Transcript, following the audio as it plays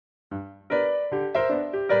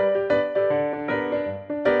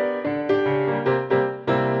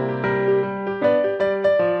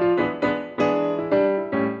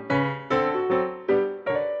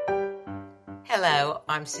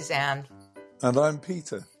I'm Suzanne. And I'm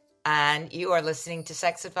Peter. And you are listening to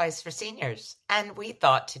Sex Advice for Seniors. And we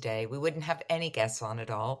thought today we wouldn't have any guests on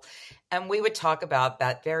at all. And we would talk about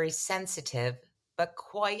that very sensitive but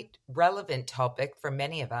quite relevant topic for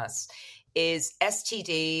many of us is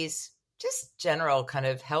STDs, just general kind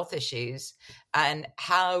of health issues, and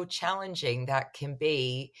how challenging that can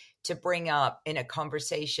be to bring up in a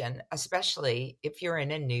conversation, especially if you're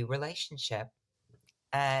in a new relationship.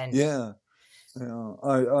 And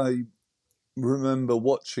I remember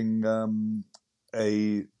watching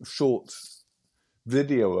a short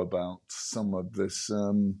video about some of this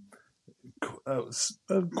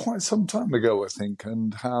quite some time ago, I think,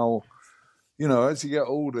 and how, you know, as you get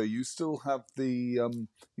older, you still have the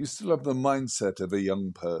mindset of a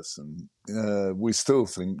young person. We still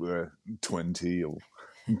think we're 20 or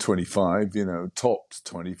 25, you know, tops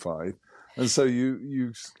 25. And so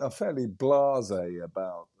you are fairly blasé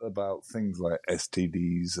about things like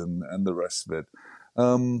STDs and the rest of it.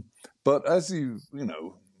 But as you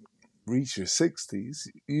reach your 60s,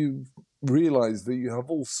 you realize that you have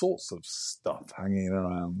all sorts of stuff hanging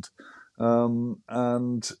around.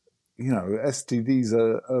 And, you know, STDs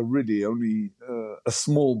are really only a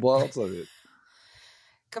small part of it.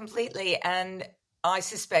 Completely. And I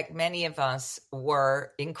suspect many of us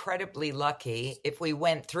were incredibly lucky if we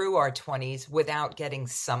went through our 20s without getting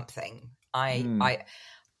something. I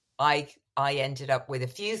ended up with a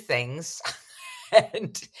few things.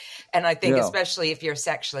 And I think especially if you're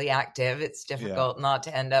sexually active, it's difficult not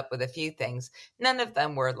to end up with a few things. None of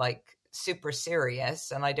them were like super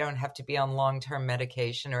serious, and I don't have to be on long-term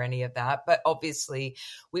medication or any of that. But obviously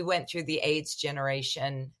we went through the AIDS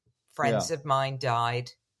generation. Friends of mine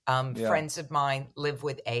died. Friends of mine live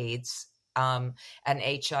with AIDS and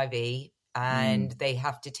HIV, and they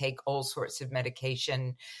have to take all sorts of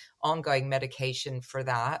medication, ongoing medication for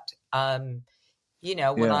that. When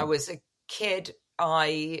I was a kid,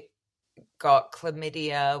 I got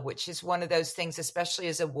chlamydia, which is one of those things, especially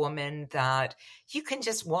as a woman, that you can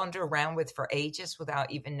just wander around with for ages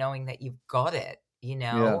without even knowing that you've got it.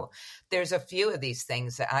 There's a few of these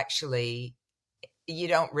things that actually you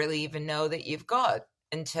don't really even know that you've got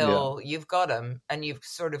until you've got them, and you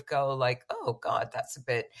sort of go like, oh God, that's a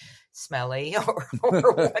bit smelly or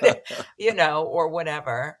whatever, or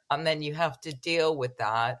whatever. And then you have to deal with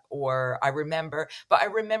that. Or I remember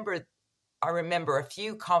a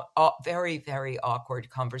few very, very awkward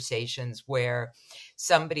conversations where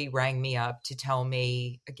somebody rang me up to tell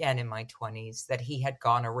me, again in my 20s, that he had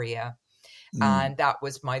gonorrhea. And that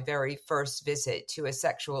was my very first visit to a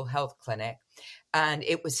sexual health clinic. And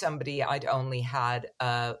it was somebody I'd only had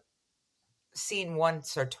seen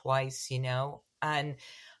once or twice, and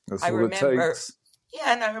that's I remember, takes.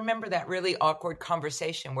 and I remember that really awkward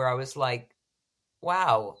conversation where I was like,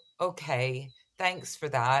 wow, okay, thanks for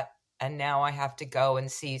that. And now I have to go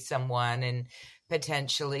and see someone and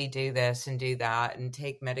potentially do this and do that and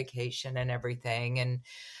take medication and everything. And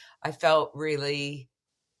I felt really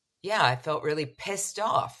pissed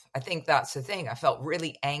off. I think that's the thing. I felt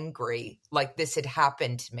really angry, like this had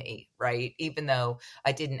happened to me, right? Even though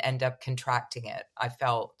I didn't end up contracting it. I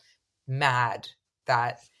felt mad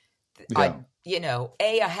that I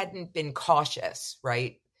hadn't been cautious,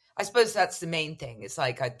 right? I suppose that's the main thing. It's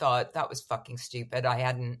like, I thought that was fucking stupid.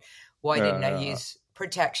 Why didn't I use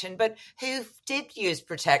protection? But who did use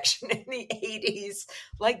protection in the 80s?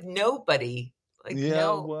 Like nobody. Like,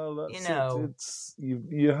 It's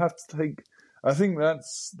you have to take. I think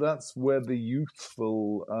that's where the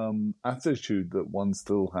youthful attitude that one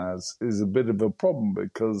still has is a bit of a problem,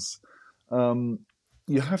 because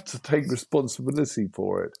you have to take responsibility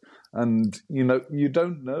for it, and you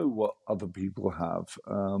don't know what other people have,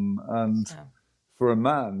 for a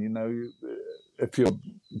man, if you're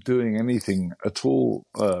doing anything at all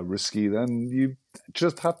risky, then you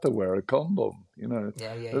just have to wear a condom.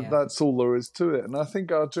 That's all there is to it. And I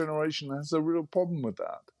think our generation has a real problem with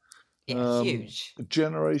that. Huge. A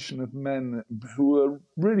generation of men who are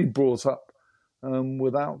really brought up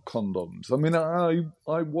without condoms. I mean, I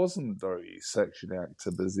wasn't very sexually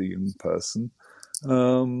active as a young person,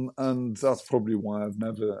 and that's probably why I've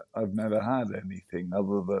never had anything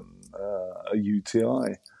other than a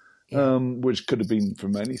UTI. Which could have been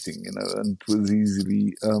from anything, and was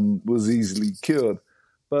easily cured.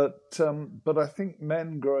 But I think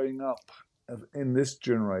men growing up in this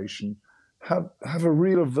generation have a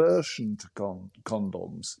real aversion to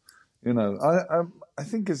condoms. I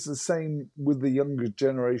think it's the same with the younger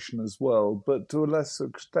generation as well, but to a lesser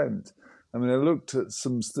extent. I mean, I looked at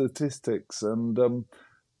some statistics, and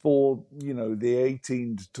for the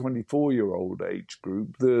 18 to 24-year-old age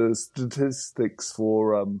group, the statistics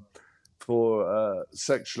for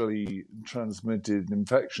sexually transmitted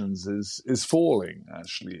infections is falling,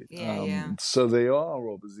 actually. Yeah. So they are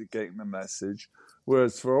obviously getting the message,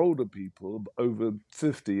 whereas for older people over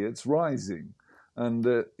 50, it's rising. And,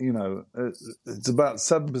 it's about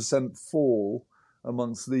 7% fall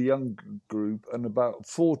amongst the young group and about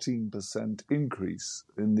 14% increase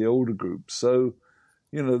in the older group. So,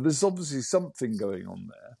 there's obviously something going on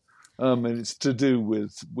there. And it's to do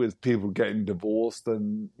with people getting divorced,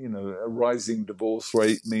 and a rising divorce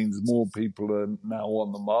rate means more people are now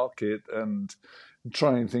on the market and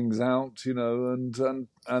trying things out,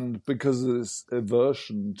 and because of this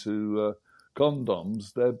aversion to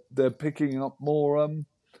condoms, they're picking up more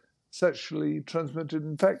sexually transmitted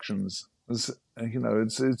infections.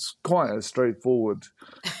 It's quite a straightforward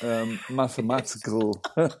mathematical.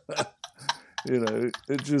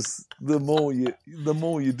 It just the more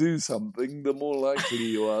you do something, the more likely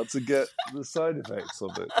you are to get the side effects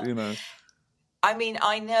of it. I mean,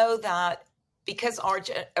 I know that because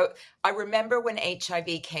I remember when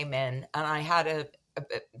HIV came in, and I had a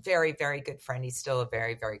very, very good friend. He's still a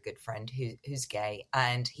very, very good friend who's gay,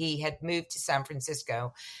 and he had moved to San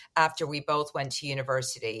Francisco after we both went to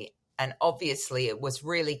university. And obviously it was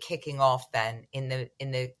really kicking off then in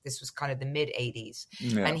the this was kind of the mid 80s.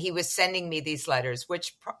 Yeah. And he was sending me these letters,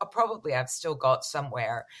 which probably I've still got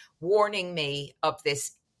somewhere, warning me of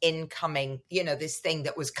this incoming, this thing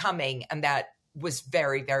that was coming, and that was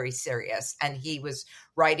very, very serious. And he was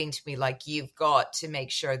writing to me like, you've got to make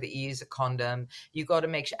sure that you use a condom. You got to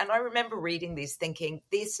make sure. And I remember reading these thinking,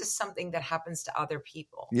 this is something that happens to other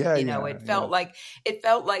people. It felt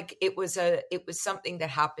like it was something that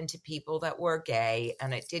happened to people that were gay,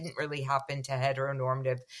 and it didn't really happen to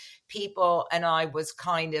heteronormative people. And I was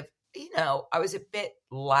kind of, I was a bit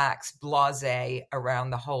lax, blasé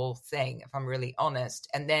around the whole thing, if I'm really honest.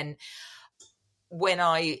 And then when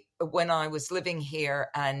I was living here,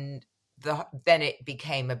 and then it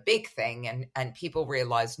became a big thing, and people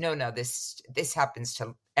realized, no, this happens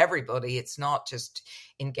to everybody. It's not just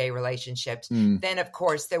in gay relationships. Then, of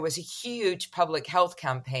course, there was a huge public health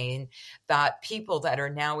campaign that people that are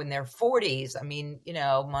now in their 40s, I mean,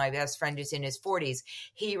 my best friend is in his 40s.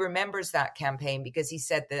 He remembers that campaign because he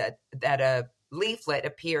said that a leaflet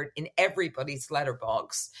appeared in everybody's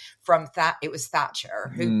letterbox from it was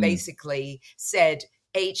Thatcher, who basically said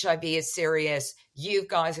HIV is serious. You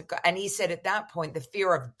guys have got, and he said at that point the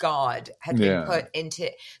fear of God had been put into.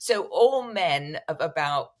 So all men of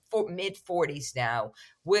about mid 40s now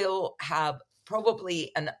will have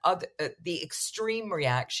probably the extreme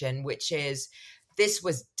reaction, which is this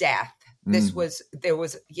was death. There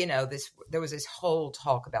was this whole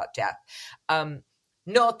talk about death.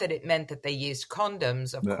 Not that it meant that they used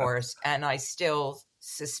condoms, of course, and I still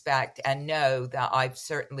suspect and know that I've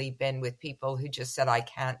certainly been with people who just said, I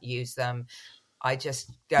can't use them. I just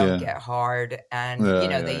don't get hard. And,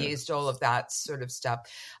 they used all of that sort of stuff.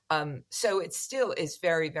 So it still is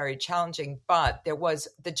very, very challenging. But there was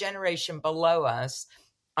the generation below us,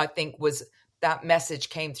 I think, that message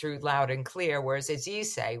came through loud and clear. Whereas, as you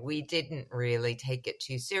say, we didn't really take it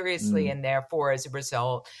too seriously. And therefore, as a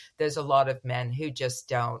result, there's a lot of men who just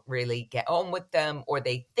don't really get on with them, or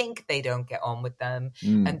they think they don't get on with them.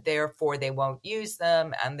 And therefore, they won't use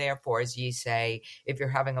them. And therefore, as you say, if you're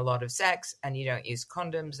having a lot of sex and you don't use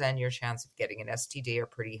condoms, then your chance of getting an STD are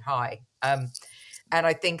pretty high. And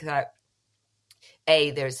I think that,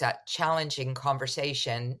 there's that challenging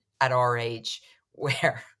conversation at our age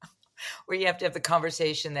where you have to have the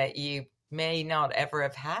conversation that you may not ever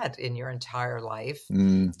have had in your entire life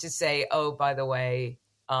to say, oh, by the way,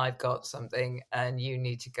 I've got something and you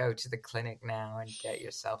need to go to the clinic now and get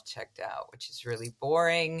yourself checked out, which is really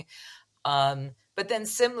boring. But then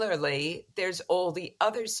similarly, there's all the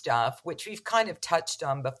other stuff, which we've kind of touched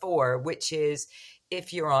on before, which is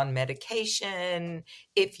if you're on medication,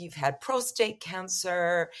 if you've had prostate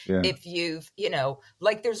cancer, if you've,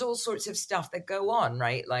 there's all sorts of stuff that go on,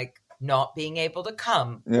 right? Like not being able to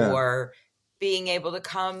come or being able to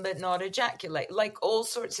come but not ejaculate, like all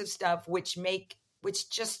sorts of stuff which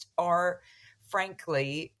just are,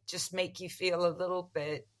 frankly, just make you feel a little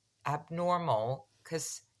bit abnormal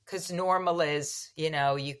because normal is,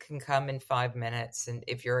 you can come in 5 minutes, and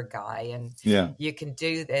if you're a guy, and you can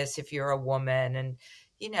do this if you're a woman. And,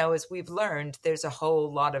 as we've learned, there's a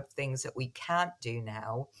whole lot of things that we can't do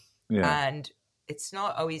now. And it's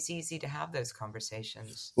not always easy to have those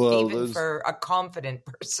conversations, even for a confident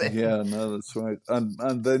person. Yeah, no, that's right.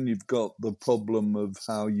 And then you've got the problem of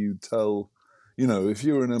how you tell, if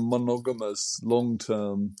you're in a monogamous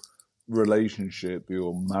long-term relationship,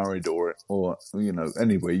 you're married or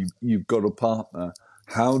anyway, you've got a partner.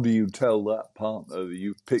 how do you tell that partner that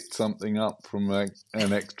you've picked something up from an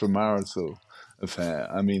extramarital affair?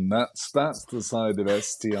 I mean, that's the side of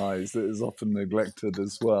STIs that is often neglected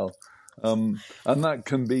as well. And that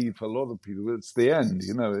can be, for a lot of people, it's the end.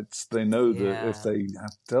 They know that if they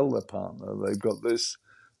have to tell their partner they've got this,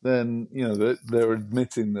 then they're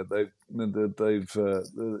admitting that the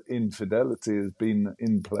infidelity has been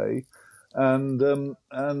in play, and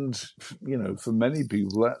for many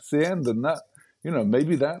people that's the end, and that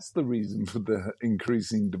maybe that's the reason for the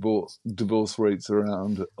increasing divorce rates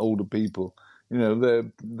around older people.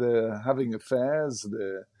 They're having affairs,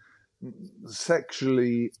 they're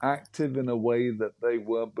sexually active in a way that they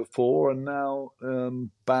weren't before, and now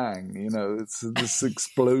bang, it's this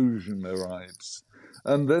explosion arrives.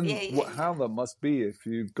 And then how that must be if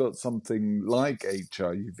you've got something like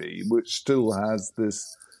HIV, which still has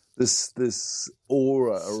this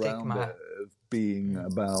aura stigma around it of being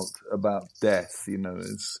about death.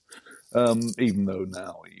 It's even though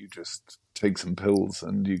now you just take some pills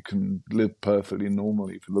and you can live perfectly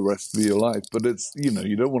normally for the rest of your life, but it's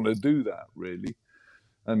you don't want to do that, really.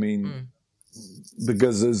 I mean,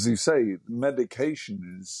 because as you say,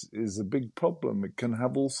 medication is a big problem. It can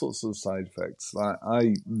have all sorts of side effects.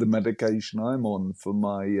 The medication I'm on for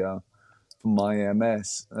my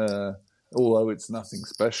MS, although it's nothing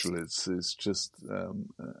special, it's just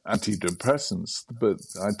antidepressants, but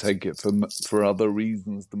I take it for other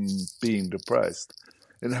reasons than being depressed.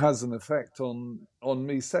 It has an effect on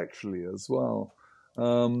me sexually as well,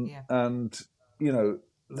 and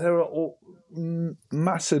there are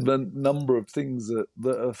massive number of things that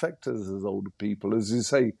affect us as older people. As you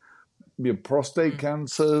say, your prostate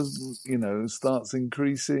cancer, starts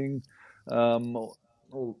increasing.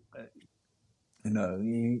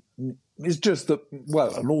 It's just that,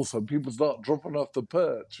 and also people start dropping off the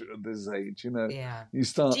perch at this age, You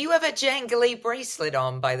start. Do you have a jangly bracelet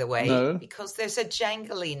on, by the way? No. Because there's a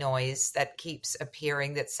jangly noise that keeps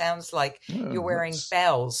appearing that sounds like you're wearing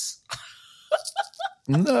bells.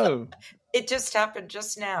 No. It just happened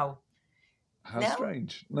just now. How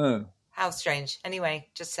strange. No. How strange. Anyway,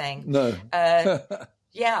 just saying. No.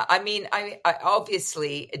 Yeah, I mean, I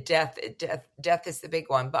obviously death is the big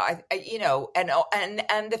one, but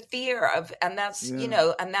and the fear of, and that's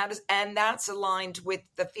and that's aligned with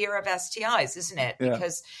the fear of STIs, isn't it? Yeah.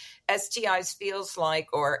 Because STIs feels like,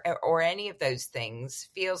 or any of those things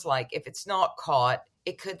feels like, if it's not caught,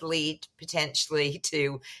 it could lead potentially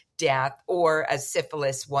to death, or as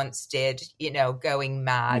syphilis once did, going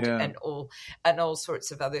mad, and all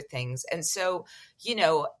sorts of other things. And so,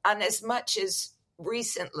 and as much as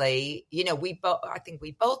recently, I think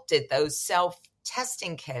we both did those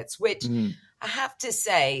self-testing kits, which I have to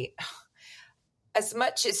say, as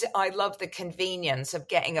much as I love the convenience of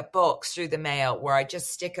getting a box through the mail where I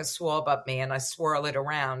just stick a swab up me and I swirl it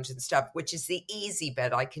around and stuff, which is the easy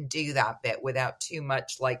bit. I can do that bit without too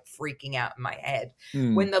much like freaking out in my head.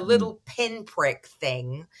 When the little pinprick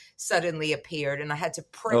thing suddenly appeared and I had to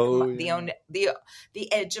prick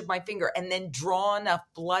the edge of my finger and then draw enough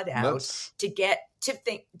blood out to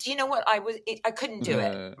think, do you know what I couldn't do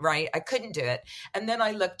it, right? I couldn't do it. And then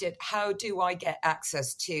I looked at, how do I get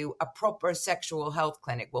access to a proper sexual health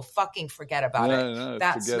clinic? Well, fucking forget about it. No,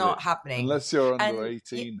 that's not happening. Unless you're under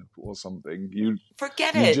 18 or something. You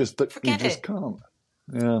just can't.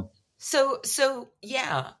 Yeah. So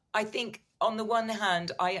yeah, I think on the one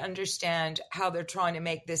hand, I understand how they're trying to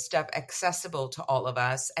make this stuff accessible to all of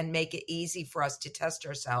us and make it easy for us to test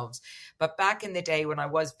ourselves. But back in the day when I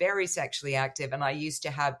was very sexually active and I used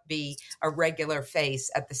to be a regular face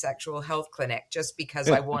at the sexual health clinic just because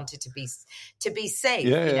I wanted to be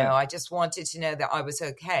safe. I just wanted to know that I was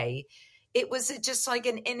okay. It was just like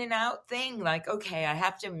an in and out thing. Like, okay, I'd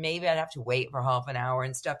have to wait for half an hour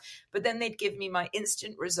and stuff. But then they'd give me my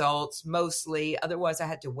instant results mostly. Otherwise, I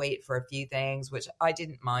had to wait for a few things, which I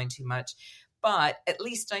didn't mind too much. But at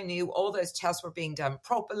least I knew all those tests were being done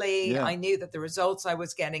properly. Yeah. I knew that the results I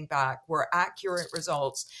was getting back were accurate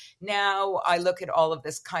results. Now I look at all of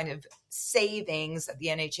this kind of savings that the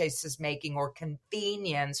NHS is making, or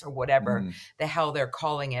convenience, or whatever the hell they're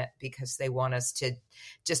calling it, because they want us to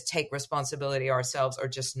just take responsibility ourselves or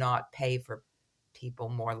just not pay for people,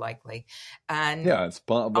 more likely. And yeah, it's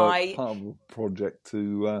part of a project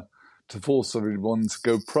to force everyone to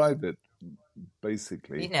go private,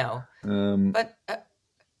 basically.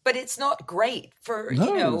 But it's not great for,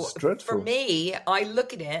 for me. I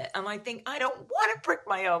look at it and I think, I don't want to prick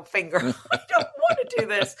my own finger. I don't want to do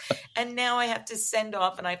this. And now I have to send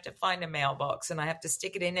off and I have to find a mailbox and I have to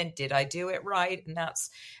stick it in. And did I do it right?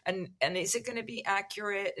 And is it going to be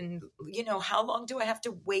accurate? And, how long do I have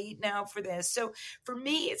to wait now for this? So for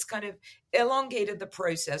me, it's kind of elongated the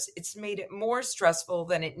process. It's made it more stressful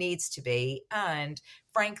than it needs to be. And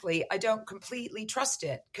frankly, I don't completely trust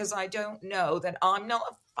it because I don't know that I'm not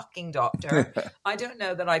a fucking doctor. I don't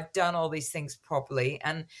know that I've done all these things properly.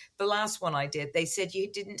 And the last one I did, they said you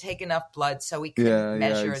didn't take enough blood, so we couldn't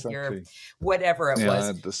measure your whatever it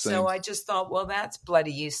was. So I just thought, well, that's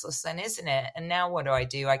bloody useless then, isn't it? And now what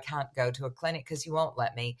do? I can't go to a clinic because you won't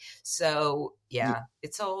let me. So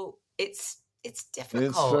it's difficult.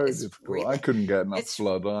 It's very difficult. Really, I couldn't get enough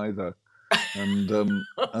blood either. And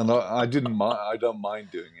I didn't mind. I don't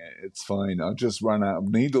mind doing it. It's fine. I just ran out of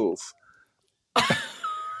needles.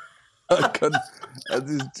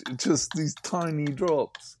 Just these tiny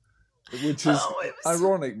drops, which is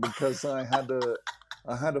ironic because I had a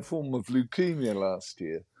form of leukemia last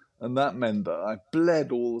year, and that meant that I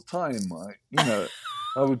bled all the time.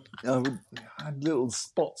 I had little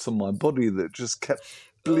spots on my body that just kept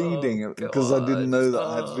bleeding because I didn't know that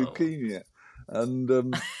I had leukemia, and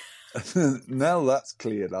now that's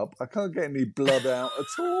cleared up. I can't get any blood out at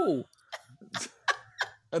all.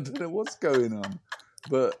 I don't know what's going on.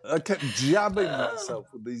 But I kept jabbing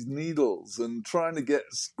myself with these needles and trying to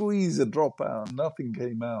squeeze a drop out. Nothing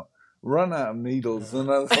came out. Run out of needles. And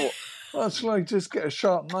I thought, shall I just get a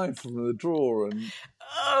sharp knife from the drawer and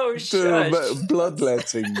do a bit of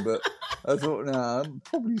bloodletting? But I thought, I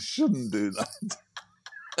probably shouldn't do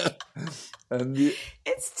that.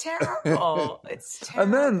 It's terrible. It's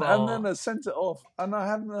terrible. And then I sent it off, and I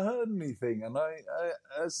haven't heard anything. And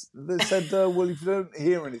they said, well, if you don't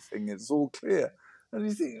hear anything, it's all clear. And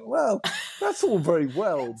you think, well, that's all very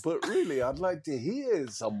well, but really, I'd like to hear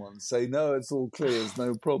someone say, no, it's all clear, it's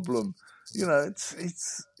no problem. It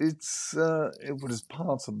was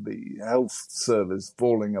part of the health service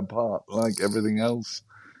falling apart like everything else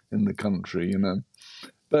in the country,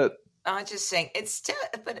 But I just think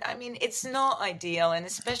but I mean, it's not ideal. And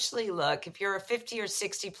especially, look, if you're a 50 or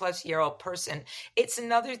 60 plus year old person, it's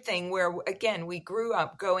another thing where, again, we grew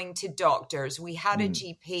up going to doctors. We had a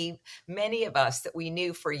GP, many of us that we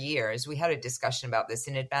knew for years. We had a discussion about this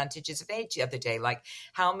in Advantages of Age the other day, like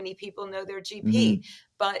how many people know their GP.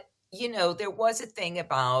 But, there was a thing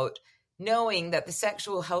about knowing that the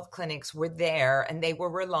sexual health clinics were there and they were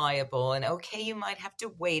reliable, and okay, you might have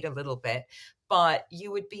to wait a little bit, but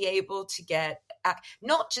you would be able to get,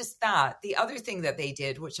 not just that, the other thing that they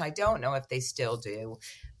did, which I don't know if they still do,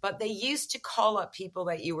 but they used to call up people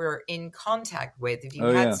that you were in contact with if you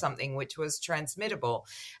had something which was transmittable,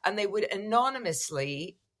 and they would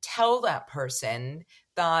anonymously tell that person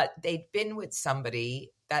that they'd been with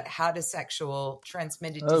somebody that had a sexual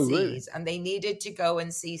transmitted disease, and they needed to go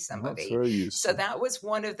and see somebody. That's very useful. So that was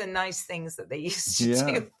one of the nice things that they used to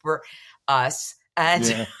do for us. And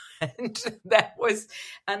that was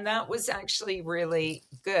actually really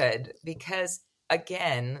good because,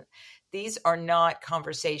 again, these are not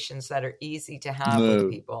conversations that are easy to have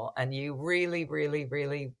with people, and you really, really,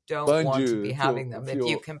 really don't want to be having them if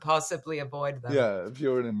you can possibly avoid them. Yeah, if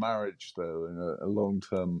you're in a marriage, though, in a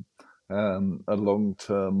long-term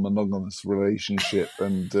monogamous relationship,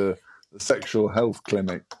 and the sexual health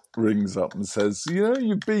clinic rings up and says,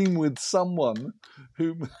 you've been with someone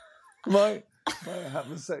who might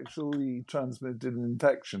have a sexually transmitted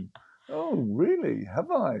infection. Oh, really?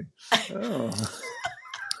 Have I? Oh.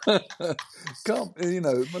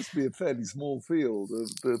 It must be a fairly small field of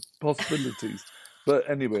the possibilities. But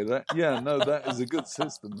anyway, that is a good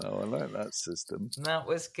system, though. I like that system. That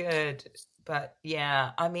was good. But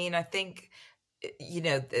I mean, I think,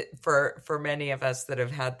 for many of us that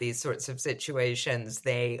have had these sorts of situations,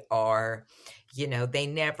 they are, they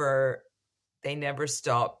never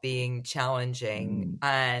stop being challenging.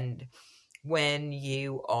 And when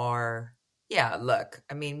you are, look,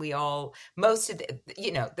 I mean, the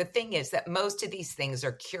thing is that most of these things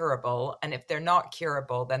are curable. And if they're not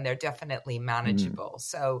curable, then they're definitely manageable.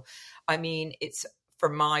 So, I mean,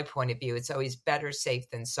 from my point of view, it's always better safe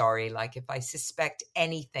than sorry. Like if I suspect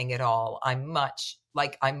anything at all, I'm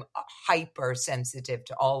hypersensitive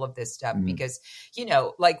to all of this stuff because,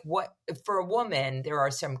 for a woman, there are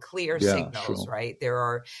some clear signals, right?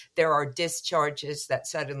 There are discharges that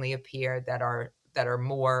suddenly appear that are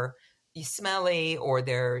more smelly, or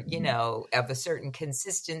they're, of a certain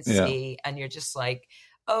consistency. And you're just like,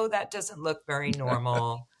 oh, that doesn't look very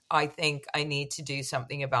normal. I think I need to do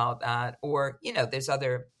something about that. Or, there's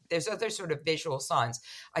other sort of visual signs.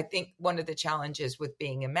 I think one of the challenges with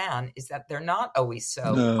being a man is that they're not always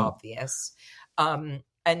so obvious.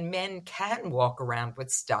 And men can walk around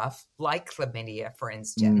with stuff like chlamydia, for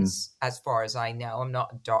instance, as far as I know. I'm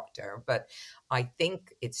not a doctor, but I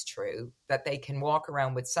think it's true that they can walk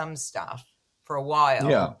around with some stuff for a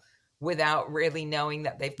while without really knowing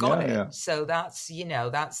that they've got it. So that's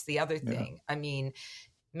the other thing. I mean,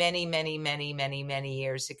 many, many, many, many, many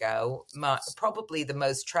years ago, probably the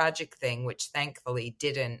most tragic thing, which thankfully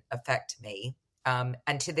didn't affect me. And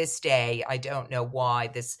to this day, I don't know why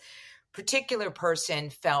this particular person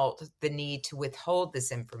felt the need to withhold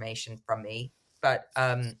this information from me, but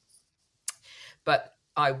I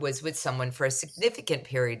was with someone for a significant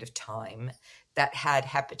period of time that had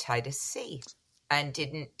hepatitis C and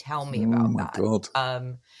didn't tell me about that. God.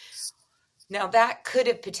 Now that could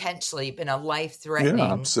have potentially been a life-threatening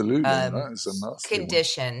absolutely. That is a nasty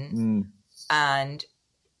condition, and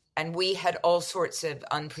we had all sorts of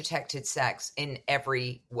unprotected sex in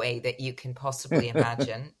every way that you can possibly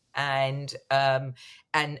imagine. And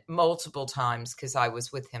multiple times, because I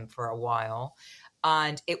was with him for a while.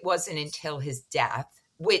 And it wasn't until his death,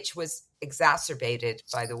 which was exacerbated,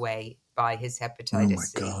 by the way, by his hepatitis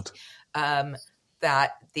C,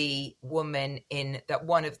 that the woman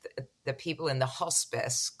one of the people in the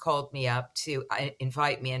hospice called me up to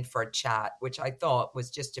invite me in for a chat, which I thought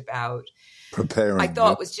was just about preparing. I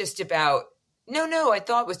thought was just about No, I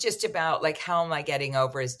thought it was just about, like, how am I getting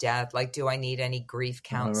over his death? Like, do I need any grief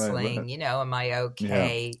counseling? Right. You know, am I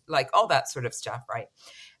okay? Like, all that sort of stuff, right?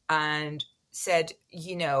 And said,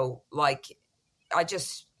 like, I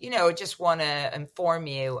just want to inform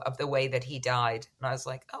you of the way that he died. And I was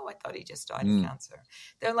like, oh, I thought he just died of cancer.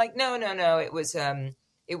 They're like, no, it was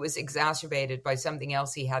exacerbated by something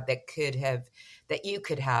else he had that you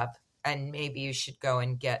could have. And maybe you should go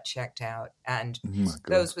and get checked out. And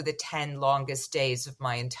those were the 10 longest days of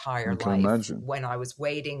my entire life when I was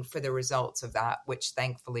waiting for the results of that, which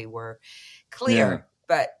thankfully were clear. Yeah.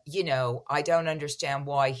 But, I don't understand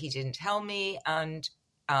why he didn't tell me. And,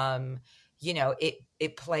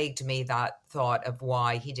 it plagued me, that thought of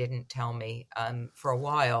why he didn't tell me for a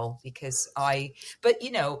while, because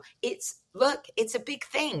it's a big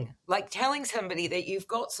thing. Like, telling somebody that you've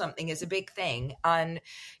got something is a big thing. And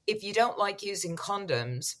if you don't like using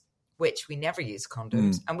condoms, which we never use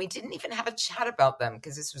condoms, and we didn't even have a chat about them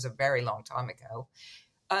because this was a very long time ago,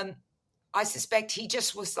 I suspect he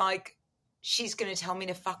just was like, she's going to tell me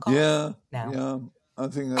to fuck off now. Yeah. I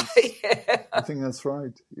think that's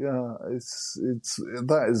right. Yeah, it's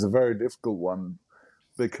that is a very difficult one,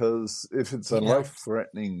 because if it's a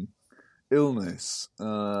life-threatening illness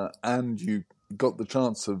and you got the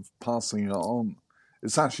chance of passing it on,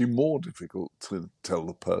 it's actually more difficult to tell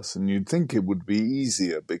the person. You'd think it would be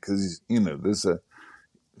easier because there's a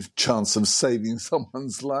chance of saving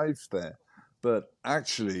someone's life there, but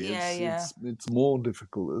actually it's more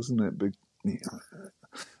difficult, isn't it?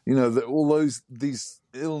 All these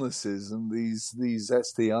illnesses and these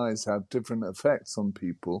STIs have different effects on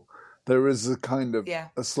people. There is a kind of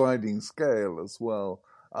a sliding scale as well.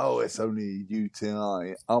 Oh, it's only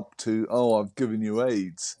UTI, up to, I've given you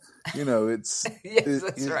AIDS. It's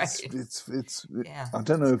that's right. It's I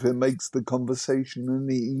don't know if it makes the conversation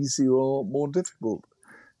any easier or more difficult.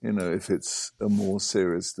 If it's a more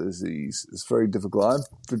serious disease, it's very difficult.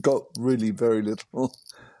 I've got really very little.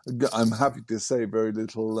 I'm happy to say very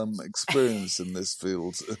little experience in this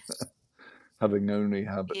field, having only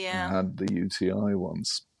had the UTI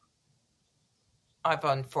once. I've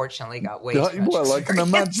unfortunately got way too much Well, I can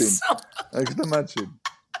imagine. So. I can imagine.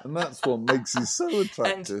 And that's what makes you so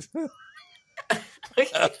attractive.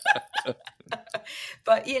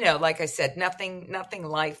 But, like I said, nothing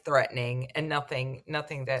life-threatening, and nothing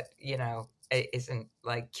that, isn't,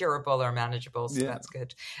 like, curable or manageable, so that's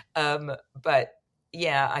good. But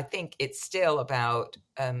yeah, I think it's still about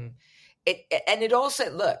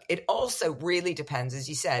it also really depends, as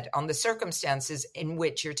you said, on the circumstances in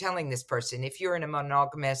which you're telling this person. If you're in a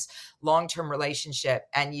monogamous long-term relationship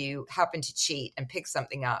and you happen to cheat and pick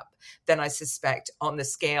something up, then I suspect on the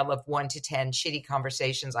scale of 1 to 10 shitty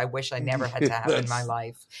conversations I wish I never had to have in my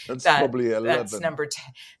life, that's probably 11. That's number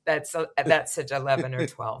 10. That's at 11 or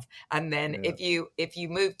 12. And then if you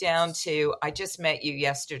move down to, I just met you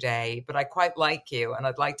yesterday, but I quite like you and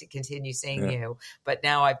I'd like to continue seeing you, but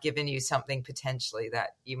now I've given you something potentially that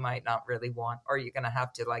you might not really want, or you're going to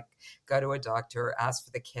have to, like, go to a doctor or ask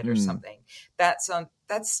for the kid or something. That's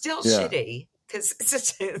still shitty, because it's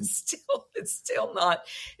still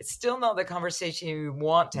not the conversation you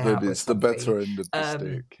want to have. But it's the better end of the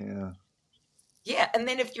stick. Yeah, and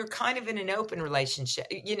then if you're kind of in an open relationship,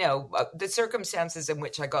 the circumstances in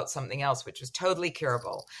which I got something else, which was totally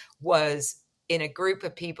curable, was in a group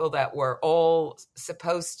of people that were all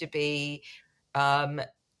supposed to be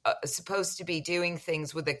supposed to be doing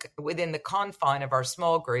things within the confine of our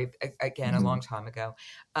small group, again, a long time ago.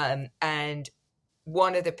 And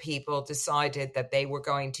one of the people decided that they were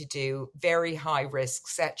going to do very high risk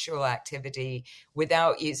sexual activity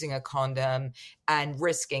without using a condom and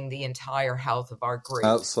risking the entire health of our group.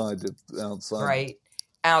 Outside. Right.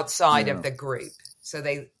 Outside of the group. So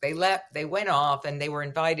they went off and they were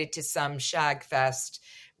invited to some shag fest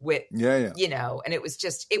with, you know, and it was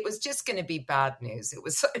just going to be bad news. It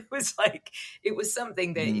was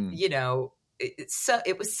something that, you know,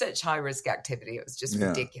 it was such high risk activity. It was just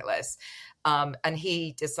ridiculous. And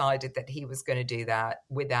he decided that he was going to do that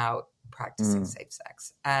without practicing safe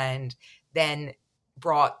sex, and then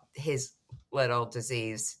brought his little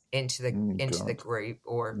disease into the group,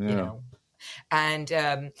 or, you know, and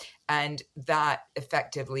that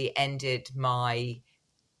effectively ended my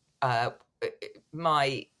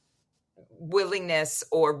willingness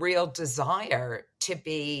or real desire to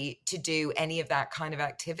do any of that kind of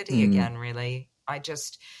activity again. Really, I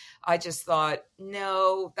just thought,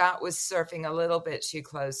 no, that was surfing a little bit too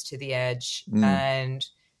close to the edge, and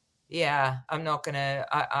I'm not gonna.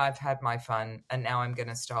 I've had my fun, and now I'm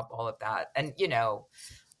gonna stop all of that. And, you know,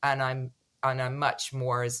 and I'm much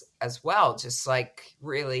more as well, just like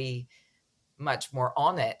really much more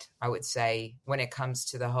on it, I would say, when it comes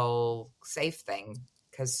to the whole safe thing,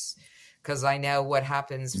 because I know what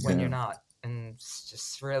happens when you're not, and it's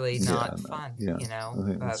just really not fun, you know. I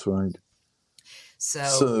think that's right.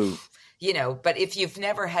 So, you know, but if you've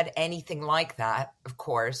never had anything like that, of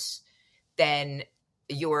course, then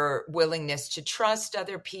your willingness to trust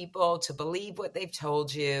other people, to believe what they've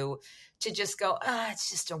told you, to just go,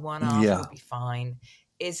 it's just a one-off, it'll be fine,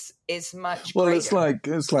 is much greater. Well,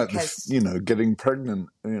 it's like this, you know, getting pregnant,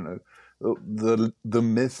 you know, the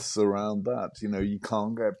myths around that, you know, you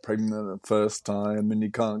can't get pregnant the first time, and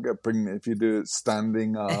you can't get pregnant if you do it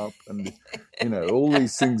standing up, and, you know, all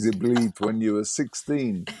these things you believed when you were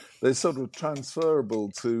 16, they're sort of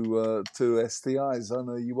transferable to STIs. I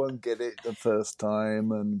know you won't get it the first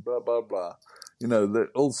time, and blah, blah, blah. You know,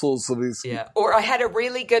 all sorts of these. Yeah, or I had a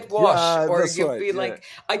really good wash, or you'd be like,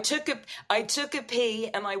 I took a pee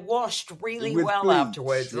and I washed really well bleach,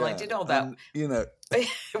 afterwards, and I did all that. And, you know, I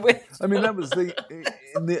mean, that was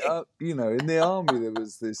in the army there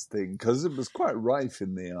was this thing, because it was quite rife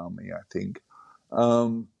in the army, I think.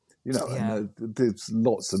 You know, and there's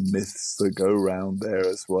lots of myths that go around there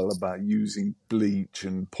as well about using bleach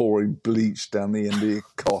and pouring bleach down the end of your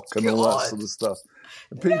cock and all that sort of stuff.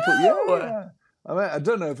 And people, I mean, I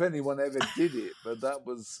don't know if anyone ever did it, but that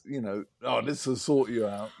was, you know, this will sort you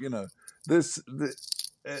out, you know.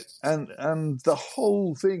 And the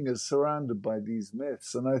whole thing is surrounded by these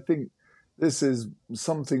myths. And I think this is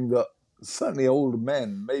something that certainly older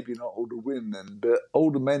men, maybe not older women, but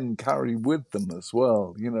older men carry with them as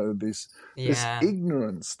well. You know, this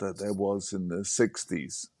ignorance that there was in the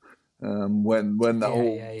 60s, when the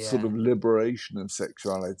whole sort of liberation of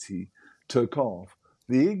sexuality took off.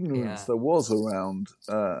 The ignorance there was around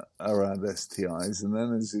STIs, and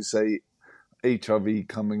then, as you say, HIV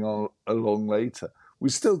coming along later, we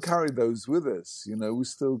still carry those with us. You know, we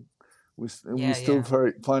still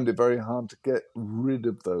find it very hard to get rid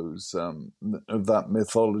of those of that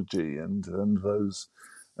mythology and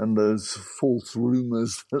those false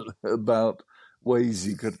rumors about ways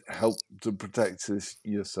you could help to protect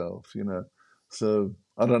yourself. You know, so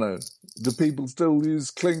I don't know. Do people still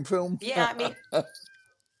use cling film? Yeah, I mean.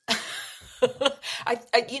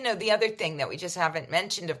 You know, the other thing that we just haven't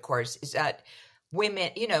mentioned, of course, is that women,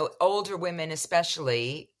 you know, older women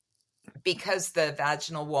especially, because the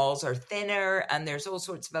vaginal walls are thinner and there's all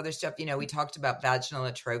sorts of other stuff, you know, we talked about vaginal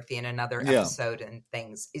atrophy in another episode and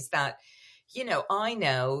things, is that, you know, I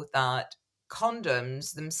know that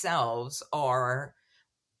condoms themselves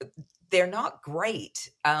they're not great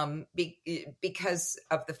because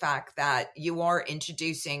of the fact that you are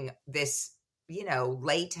introducing this, you know,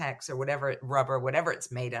 latex or whatever, rubber, whatever it's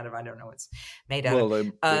made out of, I don't know what it's made out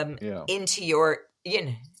of,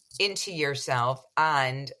 into yourself.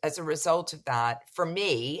 And as a result of that, for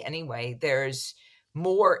me anyway, there's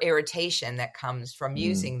more irritation that comes from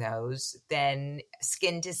using those than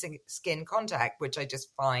skin to skin contact, which I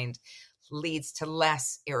just find leads to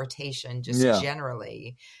less irritation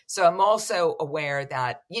generally. So I'm also aware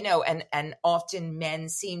that, you know, and often men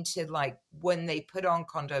seem to, like, when they put on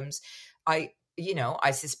condoms, I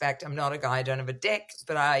suspect, I'm not a guy, I don't have a dick,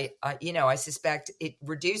 but I suspect it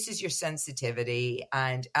reduces your sensitivity.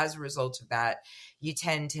 And as a result of that, you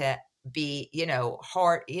tend to be,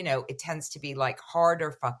 hard, it tends to be like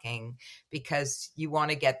harder fucking because you want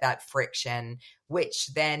to get that friction,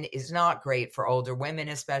 which then is not great for older women,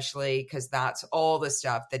 especially because that's all the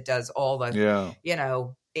stuff that does all the,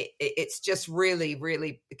 it's just really,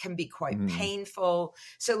 really, it can be quite painful.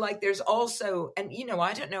 So like there's also, and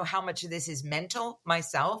I don't know how much of this is mental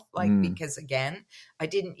myself, like, because again, I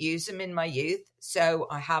didn't use them in my youth. So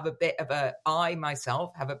I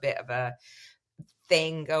myself have a bit of a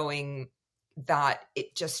thing going that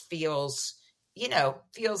it just feels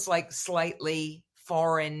like slightly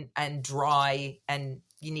foreign and dry, and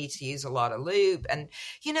you need to use a lot of lube, and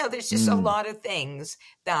there's just a lot of things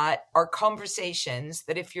that are conversations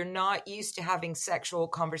that if you're not used to having sexual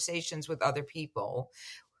conversations with other people,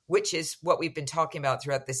 which is what we've been talking about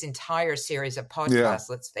throughout this entire series of podcasts,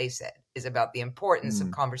 let's face it, is about the importance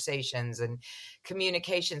of conversations and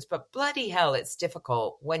communications. But bloody hell, it's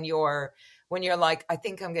difficult when you're like, I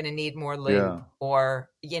think I'm going to need more lube,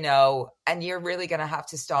 or, and you're really going to have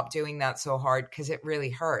to stop doing that so hard because it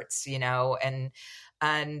really hurts,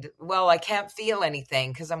 and well, I can't feel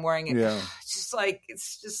anything because I'm wearing it. It's just like,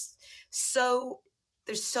 it's just so,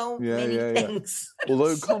 there's so many things.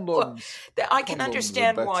 Although condoms, I can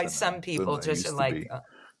understand why some people just are like,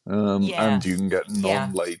 and you can get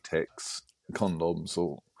non-latex condoms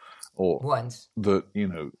or ones that,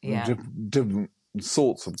 different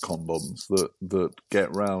sorts of condoms that get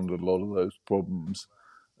around a lot of those problems,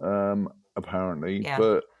 apparently.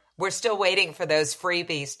 But we're still waiting for those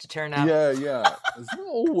freebies to turn up. It's not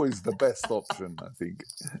always the best option, I think.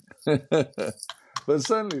 But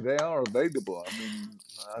certainly they are available.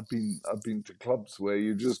 I mean, I've been to clubs where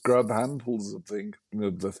you just grab handfuls of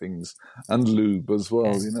the things, and lube as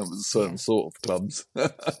well. With certain sort of clubs,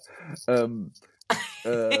 and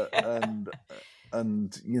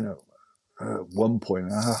at one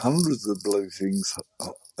point I had hundreds of those things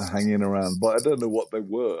hanging around, but I don't know what they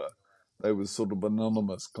were. They were sort of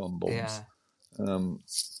anonymous condoms.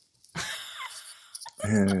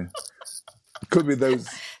 Could be those.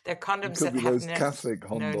 They're condoms could that be have those Catholic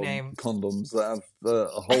no name. condoms that have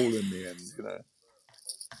a hole in the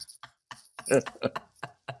end.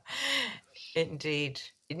 Indeed.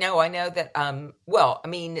 No, I know that. Well, I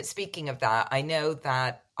mean, speaking of that, I know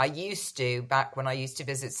that I used to, back when I used to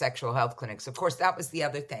visit sexual health clinics. Of course, that was the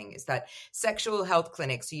other thing, is that sexual health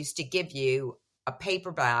clinics used to give you a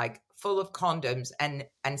paper bag full of condoms and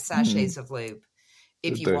sachets of lube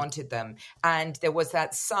if you wanted them. And there was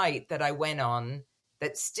that site that I went on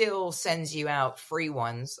that still sends you out free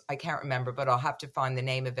ones. I can't remember, but I'll have to find the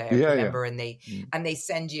name of it. And they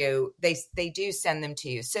send you, they do send them to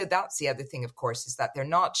you. So that's the other thing, of course, is that they're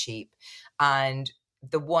not cheap. And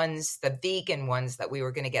the vegan ones that we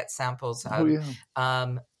were going to get samples of,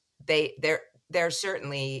 they're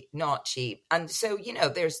certainly not cheap. And so,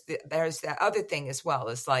 there's the other thing as well.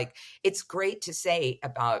 Is like, it's great to say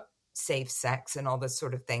about safe sex and all this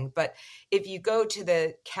sort of thing, but if you go to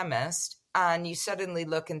the chemist and you suddenly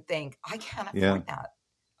look and think, I can't afford that,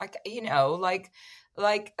 I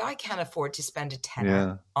can't afford to spend a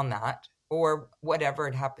tenner on that, or whatever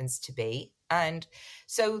it happens to be. And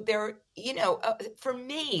so there, for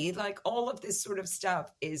me, like, all of this sort of stuff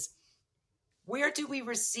is, where do we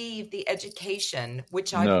receive the education,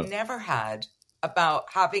 which I've never had, about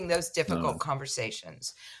having those difficult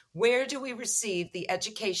conversations? Where do we receive the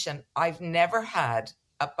education I've never had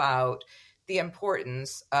about the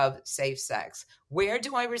importance of safe sex? Where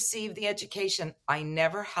do I receive the education I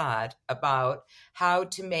never had about how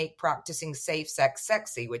to make practicing safe sex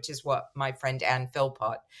sexy, which is what my friend Anne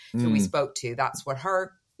Philpott, who we spoke to, that's what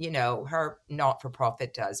her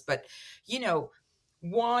not-for-profit does. But,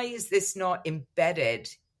 why is this not embedded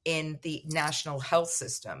in the national health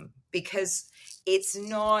system? Because it's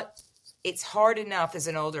hard enough as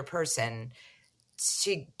an older person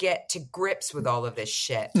to get to grips with all of this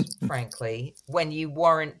shit, frankly, when you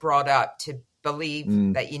weren't brought up to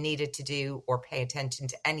believe that you needed to do or pay attention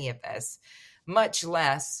to any of this, much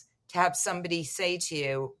less to have somebody say to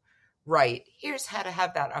you, right, here's how to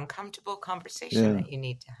have that uncomfortable conversation that you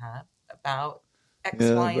need to have about X,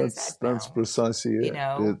 Y, and Z. That's precisely it.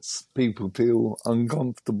 It's people feel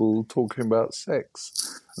uncomfortable talking about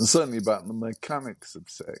sex, and certainly about the mechanics of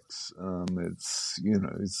sex.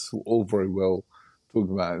 It's all very well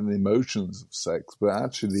talking about the emotions of sex, but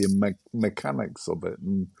actually the mechanics of it,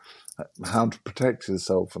 and how to protect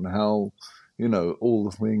yourself, and how, all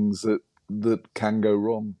the things that can go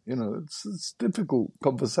wrong. It's difficult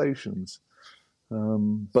conversations,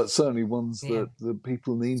 but certainly ones that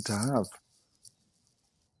people need to have.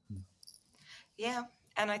 Yeah,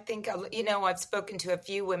 And I think, I've spoken to a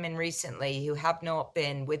few women recently who have not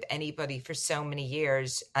been with anybody for so many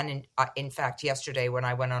years. And in fact, yesterday when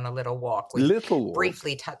I went on a little walk, we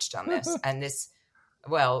briefly touched on this. And this,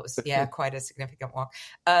 well, it was, quite a significant walk.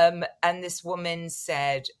 And this woman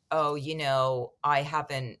said, oh, I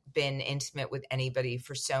haven't been intimate with anybody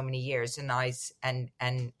for so many years. And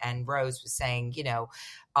and Rose was saying,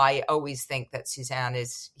 I always think that Suzanne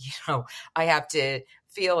is, I have to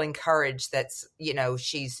feel encouraged that,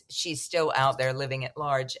 she's still out there living at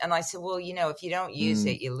large. And I said, well, if you don't use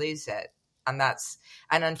it, you lose it. And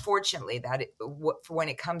unfortunately when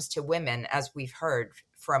it comes to women, as we've heard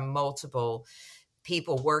from multiple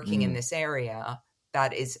people working in this area,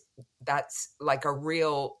 that's like a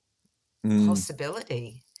real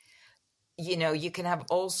possibility. You can have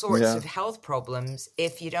all sorts of health problems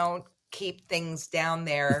if you don't keep things down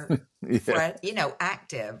there,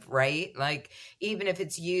 active, right? Like even if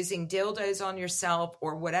it's using dildos on yourself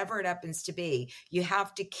or whatever it happens to be, you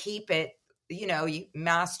have to keep it,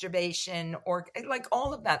 masturbation or like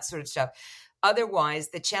all of that sort of stuff. Otherwise,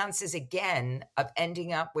 the chances again of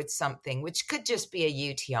ending up with something, which could just be a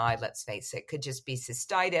UTI, let's face it, could just be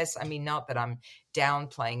cystitis. I mean, not that I'm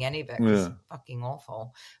downplaying any of it, because it's fucking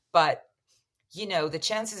awful, but the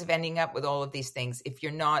chances of ending up with all of these things, if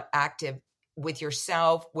you're not active with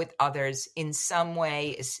yourself, with others in some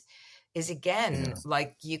way, is again,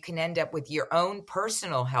 like you can end up with your own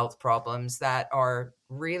personal health problems that are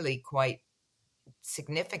really quite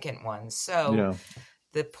significant ones. So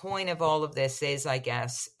the point of all of this is, I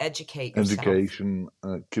guess, educate yourself. Education,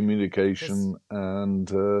 communication,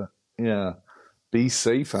 and be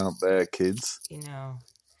safe out there, kids.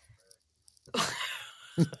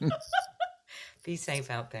 Be safe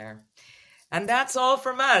out there. And that's all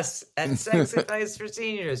from us at Sex Advice for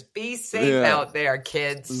Seniors. Be safe out there,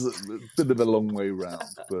 kids. It's a bit of a long way round,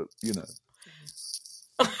 but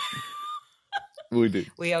we do.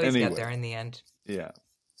 We always get there in the end. Yeah.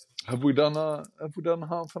 Have we done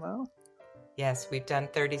half an hour? Yes, we've done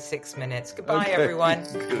 36 minutes. Goodbye, everyone.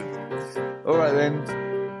 Good. All right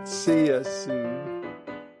then. See you soon.